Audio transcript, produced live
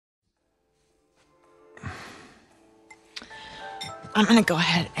I'm gonna go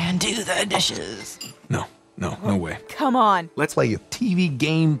ahead and do the dishes. No way. Come on. Let's play a TV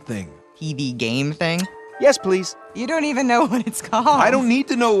game thing. TV game thing? Yes, please. You don't even know what it's called. I don't need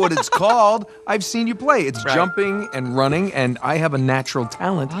to know what it's called. I've seen you play. It's Right. jumping and running, and I have a natural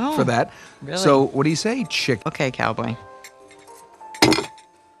talent for that. really? So what do you say, chick? Okay, cowboy.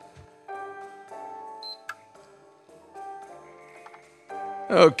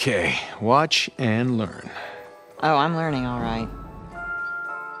 Okay, watch and learn. Oh, I'm learning all right.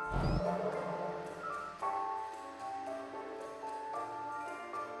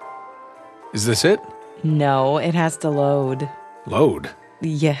 Is this it? No, it has to load. Load.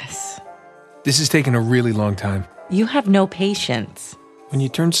 Yes. This is taking a really long time. You have no patience. When you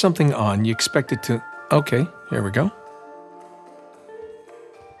turn something on, you expect it to... Okay, here we go.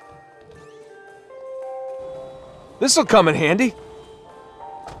 This'll come in handy.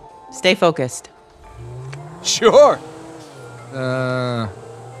 Stay focused. Sure. Oh!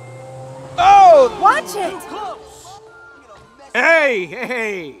 Watch it!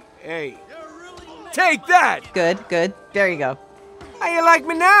 Hey! Take that! Good, good. There you go. How you like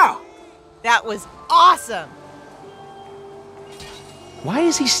me now? That was awesome! Why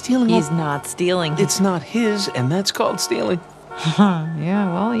is he stealing? He's not stealing. It's not his, and that's called stealing.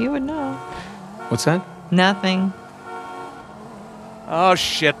 Yeah, well, you would know. What's that? Nothing. Oh,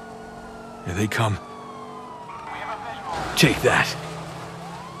 shit. Here they come. Take that.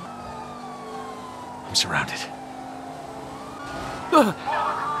 I'm surrounded.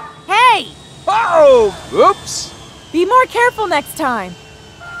 Hey! Oh! Oops! Be more careful next time.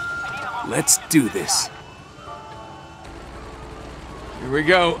 Let's do this. Here we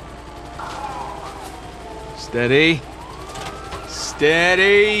go. Steady.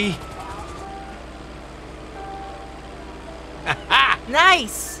 Steady.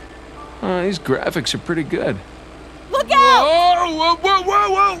 Nice! These graphics are pretty good. Look out!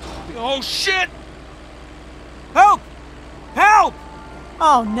 Whoa! Oh, shit! Help! Help!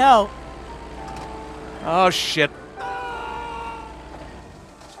 Oh no. Oh, shit.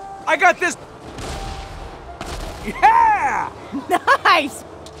 I got this! Yeah! Nice!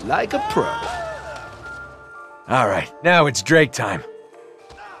 Like a pro. All right, now it's Drake time.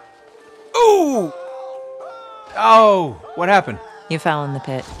 Ooh! Oh, what happened? You fell in the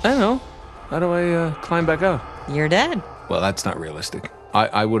pit. I know. How do I climb back out? You're dead. Well, that's not realistic.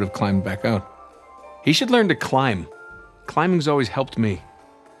 I would have climbed back out. He should learn to climb. Climbing's always helped me.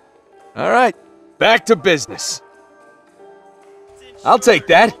 All right, back to business. I'll take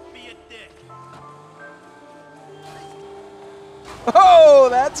that. Oh,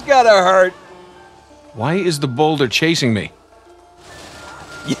 that's gotta hurt. Why is the boulder chasing me?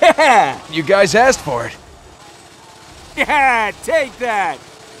 Yeah, you guys asked for it. Yeah, take that.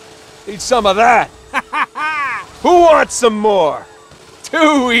 Need some of that. Who wants some more?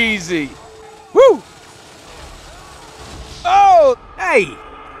 Too easy. Woo! Oh, hey!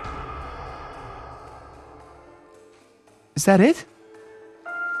 Is that it?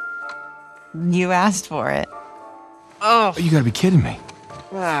 You asked for it. Oh, you gotta be kidding me.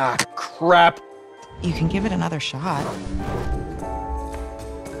 Ah, crap. You can give it another shot.